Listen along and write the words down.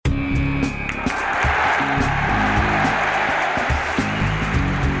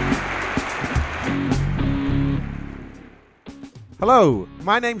Hello,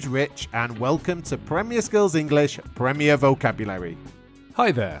 my name's Rich and welcome to Premier Skills English Premier Vocabulary.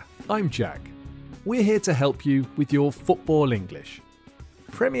 Hi there, I'm Jack. We're here to help you with your football English.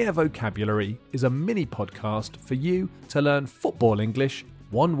 Premier Vocabulary is a mini podcast for you to learn football English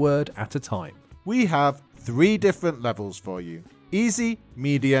one word at a time. We have 3 different levels for you: easy,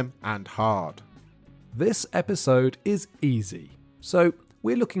 medium and hard. This episode is easy, so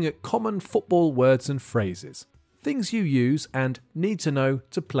we're looking at common football words and phrases, things you use and need to know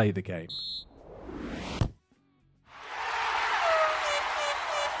to play the game.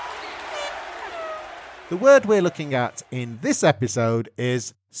 The word we're looking at in this episode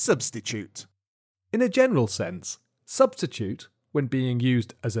is substitute. In a general sense, substitute, when being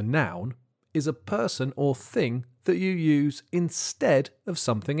used as a noun, is a person or thing that you use instead of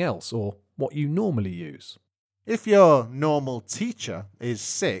something else or what you normally use. If your normal teacher is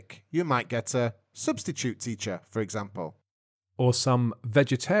sick, you might get a substitute teacher, for example. Or some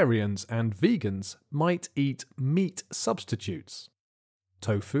vegetarians and vegans might eat meat substitutes.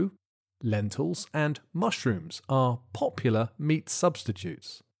 Tofu, lentils and mushrooms are popular meat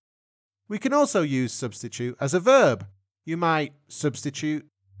substitutes. We can also use substitute as a verb. You might substitute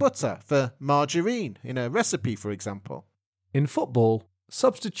butter for margarine in a recipe, for example. In football,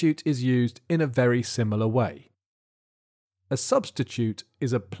 substitute is used in a very similar way. A substitute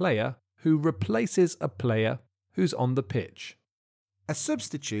is a player who replaces a player who's on the pitch. A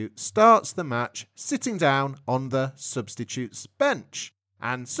substitute starts the match sitting down on the substitute's bench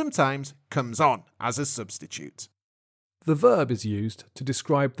and sometimes comes on as a substitute. The verb is used to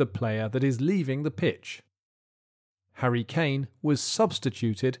describe the player that is leaving the pitch. Harry Kane was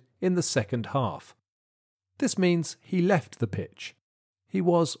substituted in the second half. This means he left the pitch. He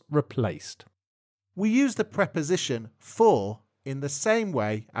was replaced. We use the preposition for in the same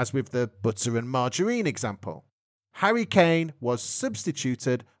way as with the butter and margarine example. Harry Kane was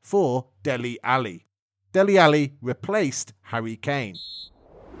substituted for Dele Alli. Dele Alli replaced Harry Kane.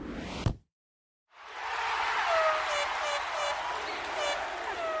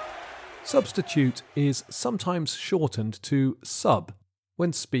 Substitute is sometimes shortened to sub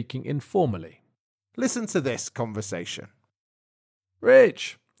when speaking informally. Listen to this conversation.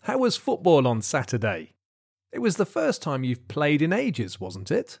 Rich, how was football on Saturday? It was the first time you've played in ages,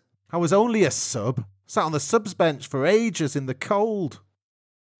 wasn't it? I was only a sub. Sat on the subs bench for ages in the cold.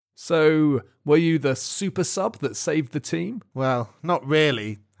 So, were you the super sub that saved the team? Well, not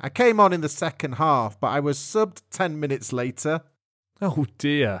really. I came on in the second half, but I was subbed 10 minutes later. Oh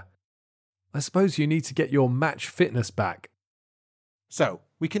dear. I suppose you need to get your match fitness back. So,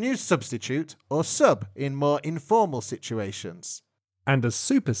 we can use substitute or sub in more informal situations. And a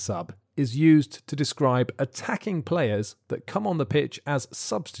super sub is used to describe attacking players that come on the pitch as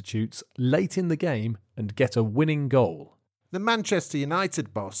substitutes late in the game and get a winning goal. The Manchester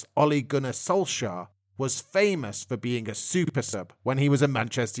United boss, Ole Gunnar Solskjaer, was famous for being a super sub when he was a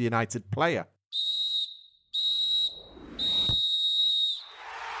Manchester United player.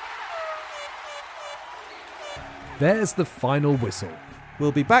 There's the final whistle.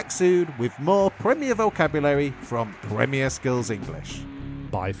 We'll be back soon with more Premier Vocabulary from Premier Skills English.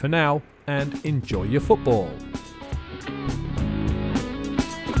 Bye for now and enjoy your football.